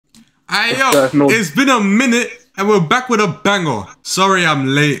Hey yo, it's been a minute and we're back with a banger. Sorry I'm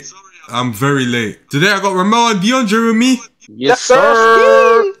late. I'm very late. Today I got Ramel and DeAndre with me. Yes, sir.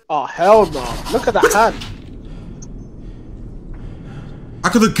 Oh hell no! Look at that hand. I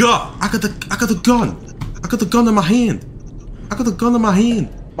got the gun. I got the gun. I got the gun in my hand. I got the gun in my hand.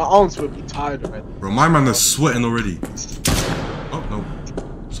 My arms would be tired already. Bro, my man is sweating already. Oh no.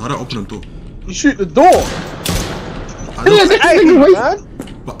 So how do I open the door? You shoot the door.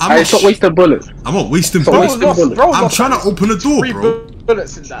 But I'm not wasting bullets. I'm not wasting bullets. I'm trying to open the door, bro.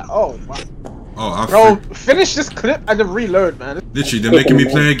 Bullets in that. Oh wow. Oh, bro, finish this clip and then reload, man. Literally, they're making me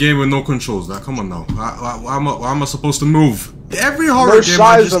play a game with no controls. Like, come on now. Why am I supposed to move? Every horror game,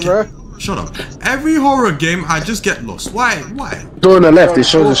 I just get... Shut up. Every horror game, I just get lost. Why? Why? Door on the left, it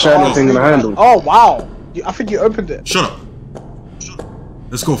shows a shiny thing in the handle. Oh wow. I think you opened it. Shut up.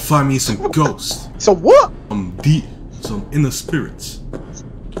 Let's go find me some ghosts. So what? Some inner spirits.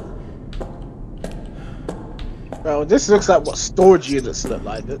 Bro, this looks like what storage units look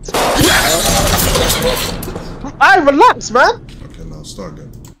like. Alright, relax, man. Okay, now start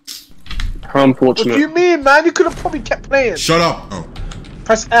again. How unfortunate. What do you mean, man? You could have probably kept playing. Shut up. Oh.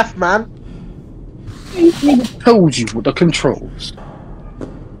 Press F, man. I told you with the controls.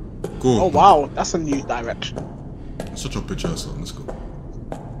 Go. Oh wow, that's a new direction. Such a picture, so let's go.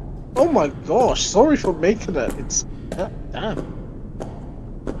 Oh my gosh, sorry for making it. It's damn.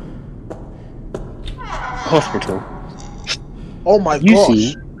 Hospital. Oh my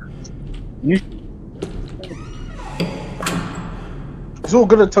gosh. It's all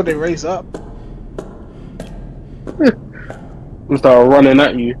good until they raise up. We'll start running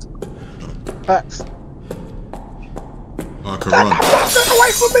at you. Facts. I can run. Get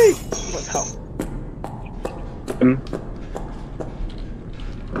away from me! What the hell?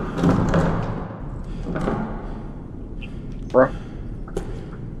 Bro.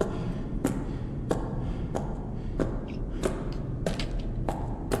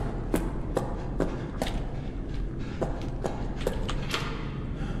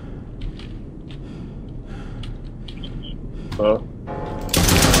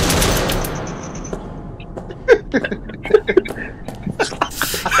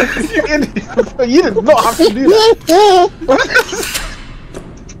 You idiot! You did not have to do that.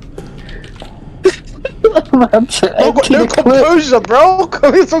 No composure, bro.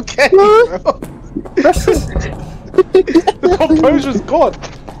 It's okay, bro. The composure's gone.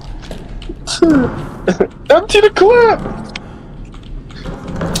 Empty the clip.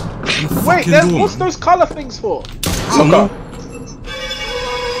 Wait, what's those color things for? Find out.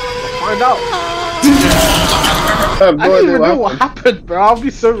 I didn't even know what happened, bro. I'll be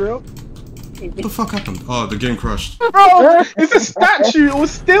so real. What the fuck happened? Oh, the game crashed. Bro, it's a statue. It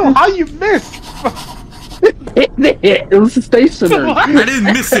was still. How you missed? It was stationary. I didn't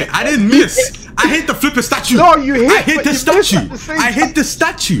miss it. I didn't miss. I hit the flipping statue. No, you hit. I hit the statue. I hit the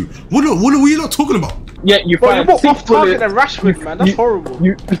statue. What are you not talking about? Yeah, you fired 6 bullets. Target and Rashford, man. That's horrible.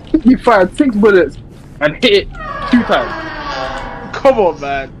 You fired 6 bullets and hit it 2 times. Come on,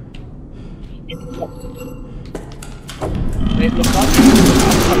 man. Wait, look up.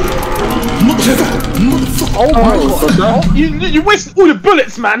 Motherfucker! Oh my god! Oh, you wasted all the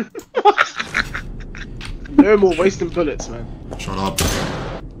bullets, man. No more wasting bullets, man. Shut up.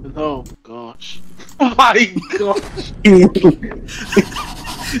 Oh gosh. Oh my gosh.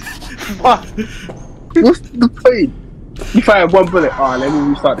 What? What's the point? You fired 1 bullet. Alright, let me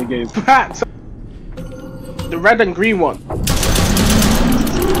restart the game. Pat. The red and green one. What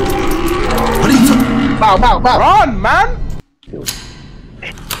are you talking? Bow. Run, man!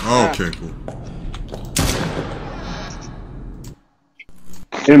 Oh, okay, cool.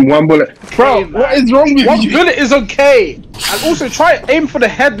 In 1 bullet. Bro, okay, what is wrong with you? 1 bullet is okay. And also try aim for the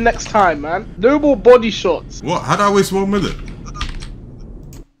head next time, man. No more body shots. What? How did I waste 1 minute?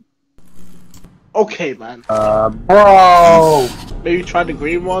 Okay, man. Bro. Maybe try the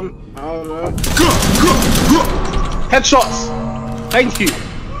green one. I don't know. Headshots. Thank you.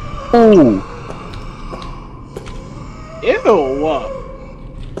 Oh. Ew, what?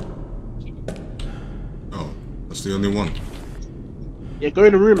 Oh, that's the only one. Yeah, go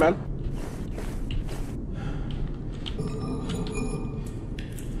in the room, man.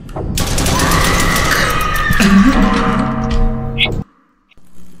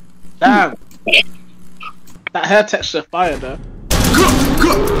 Damn. That hair texture fire though.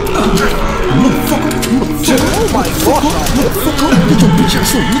 Oh my gosh, Get your bitch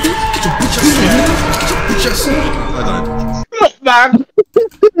ass on, nigga. Get your bitch ass on. I died. Look, man.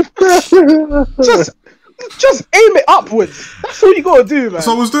 Just aim it upwards. That's all you gotta do, man. That's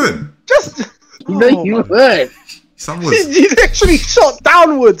what I was doing. Just. No, you would. He actually shot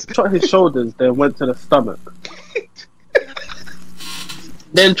downwards. Shot his shoulders, then went to the stomach.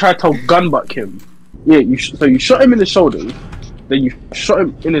 Then tried to gunbuck him. Yeah, so you shot him in the shoulders, then you shot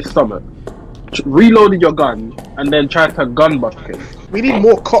him in his stomach, reloaded your gun, and then tried to gunbuck him. We need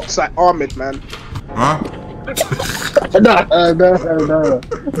more cops like Ahmed, man. Huh? No,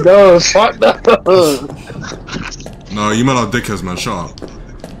 fuck no. No, you men are dickheads, man. Shut up.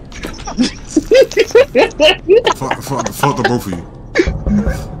 Fuck the both of you.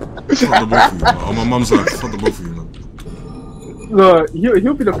 Fuck the both of you. On my mum's side, fuck the both of you, man. No,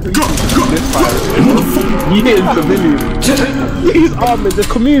 he'll be the police this time. He is civilian. He's Ahmed, the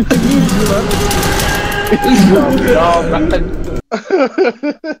community, man.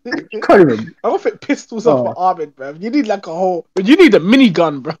 Can't even. I don't think pistols are for Ahmed, bro. You need like a whole. You need a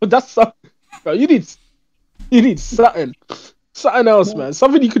minigun, bro. That's something, bro. You need something else, man.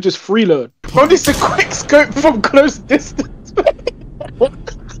 Something you could just freeload. Bro, this is a quick scope from close distance.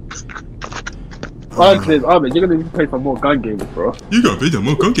 Honestly, Ahmed, you're gonna need to play some more gun games, bro. You gotta play some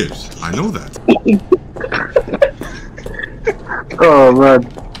more gun games. I know that. Oh man.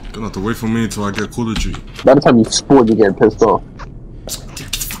 Gonna have to wait for me until I get Call of Duty. By the time you spawn, you get pissed off.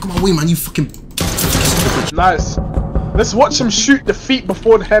 Get the fuck out my way, man. You fucking. Nice. Let's watch him shoot the feet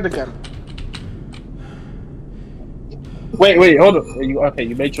before the head again. Wait, hold on. Okay,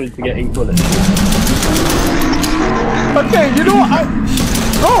 you made sure you get 8 bullets. Okay, you know what?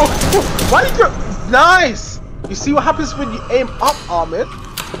 Oh, why you go? Nice. You see what happens when you aim up, Ahmed?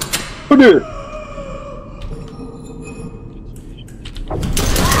 Who did it?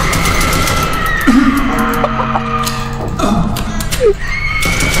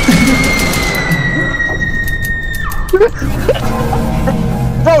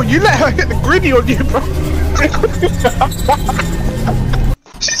 Bro, you let her hit the griddy on you, bro.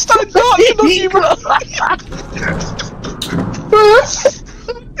 She started dancing on you, bro.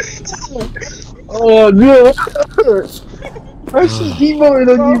 Oh no! Why is she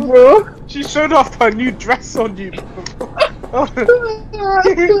emoting on you, bro? She showed off her new dress on you, bro.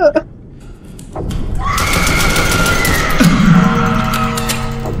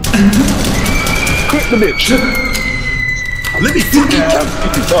 Quit the bitch! Let me fucking.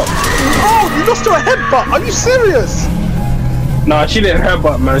 Oh, you lost her a headbutt. Are you serious? Nah, she didn't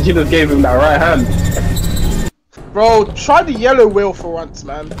headbutt, man. She just gave him that right hand. Bro, try the yellow wheel for once,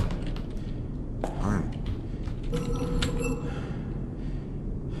 man.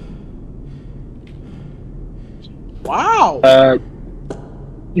 Wow.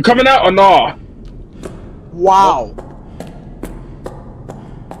 You coming out or nah? Wow.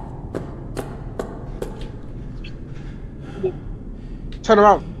 Turn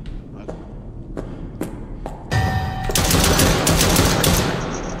around.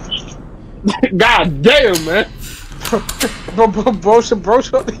 God damn, man. bro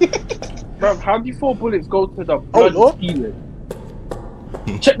shot. Bro, how do you 4 bullets go to the blood ceiling?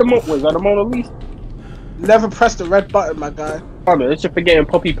 Check them upwards, are them on at least? Never press the red button, my guy. Oh man, it's just forgetting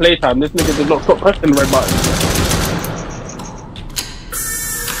Poppy playtime. This nigga did not stop pressing the red button.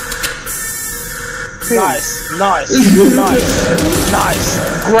 Nice.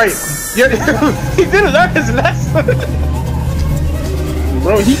 Great. Yeah, he didn't learn his lesson.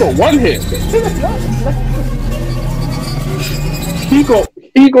 Bro, he got 1 hit.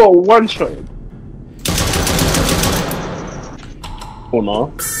 he got 1 shot. Oh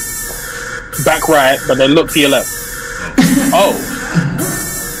no. Back right, but then look to your left. Oh.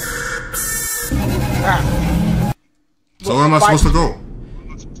 So where am I supposed to go?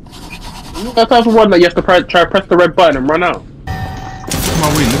 That's the one that you have to try press the red button and run out. My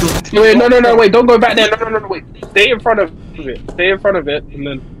way, nigga. Wait, no, wait, don't go back there. No, wait. Stay in front of it, and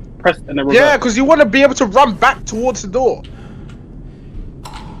then press and then reverse. Yeah, because you want to be able to run back towards the door.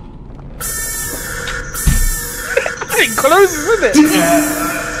 It closes, isn't it?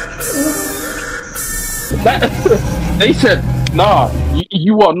 They said, nah,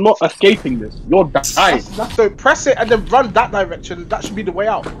 you are not escaping this. You're dying. So press it and then run that direction. That should be the way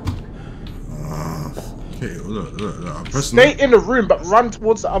out. Okay, look, I'm pressing. Stay in the room, but run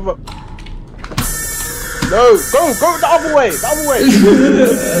towards the other. No, go the other way.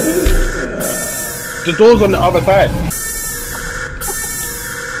 The door's on the other side.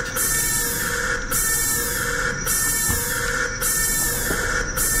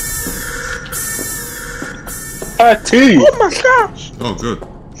 T. Oh my gosh! Oh, good.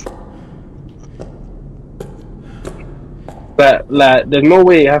 But like, there's no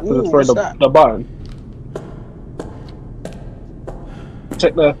way you have to destroy the button.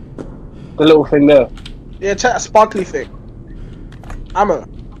 Check the little thing there. Yeah, check that sparkly thing. Ammo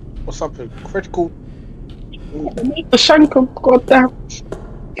or something critical. The shank him, goddamn.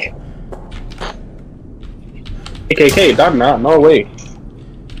 KKK, done that, no way.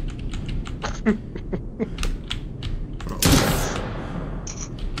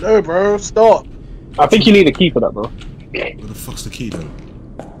 No, bro, stop. I think you need a key for that, bro. Where the fuck's the key then?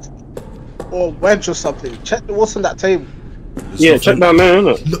 Or wedge or something. Check what's on that table. Yeah, check down there,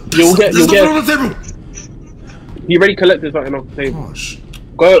 innit? Look, You'll get. on the table. You already collected something off the table. Gosh.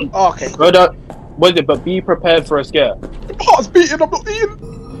 Go. Oh, okay. Go down. What is it? But be prepared for a scare. My heart's beating, I'm not eating.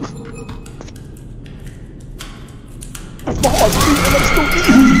 My heart's beating, I'm still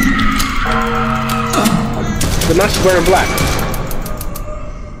eating. The nurse is wearing black.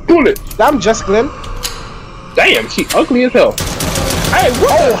 Pull it. Damn, Jess Glenn. Damn, she ugly as hell. Hey,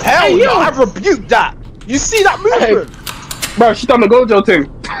 what? Oh, hell no, I rebuke that. You see that movement? Hey. Bro, she done the Gojo thing.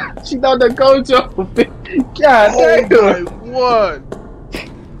 She done the Gojo thing. God oh damn. my word.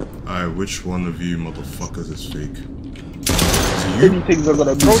 Alright, which one of you motherfuckers is fake? Many things are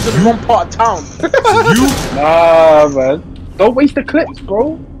gonna be. Bro's in the wrong part of town. You? Nah, man. Don't waste the clips,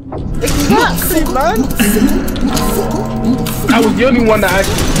 bro. Exactly, man. I was the only one that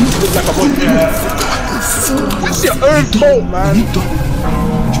actually looked like a boy. That's your own fault, man.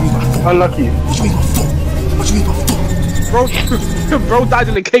 Unlucky. Bro died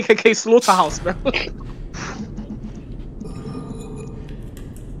in the KKK slaughterhouse, bro.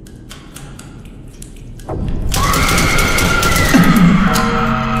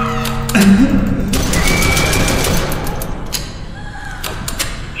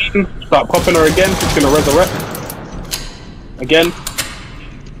 Start popping her again. She's gonna resurrect. Again.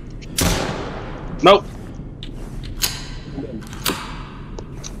 Nope.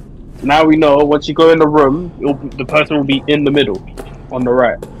 Now we know once you go in the room, the person will be in the middle, on the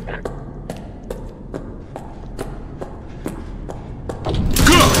right.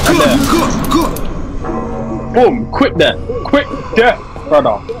 Good. Boom! Quick there! Quick there,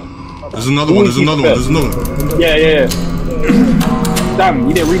 brother! There's another one. Yeah. Damn,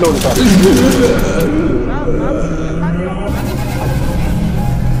 you didn't reload it.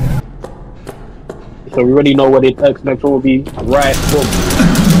 So we already know what the next one will be. Right, boom.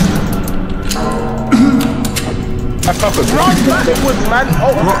 Back up again. Man.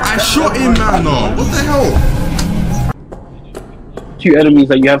 Oh, Bro, I shot him, man. No, what the hell? 2 enemies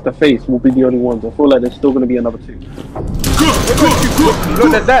that you have to face will be the only ones. I feel like there's still gonna be another 2. Good.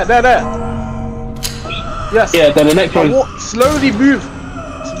 Look, there. Yes. Yeah, then the next one. Slowly move.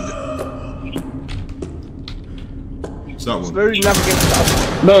 It's that one. Slowly navigate to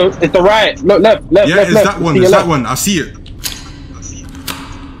that. No, it's the right. Look, left. Yeah, it's left. that one. It's It's left. that one. I see it.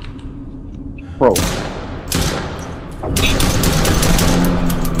 Bro.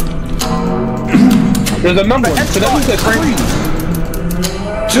 There's another one. So that means there's 3.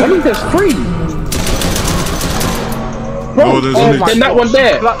 That means there's 3. Bro, Oh, there's only then that one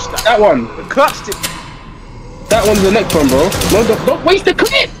there. Clutched That one. Clutched it. That one's the next one, bro. No, don't waste the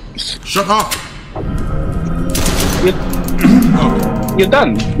clip. Shut up. You're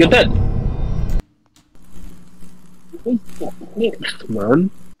done. You're dead. Man.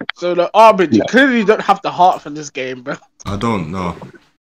 So the Arbid, you clearly don't have the heart for this game, bro. I don't know.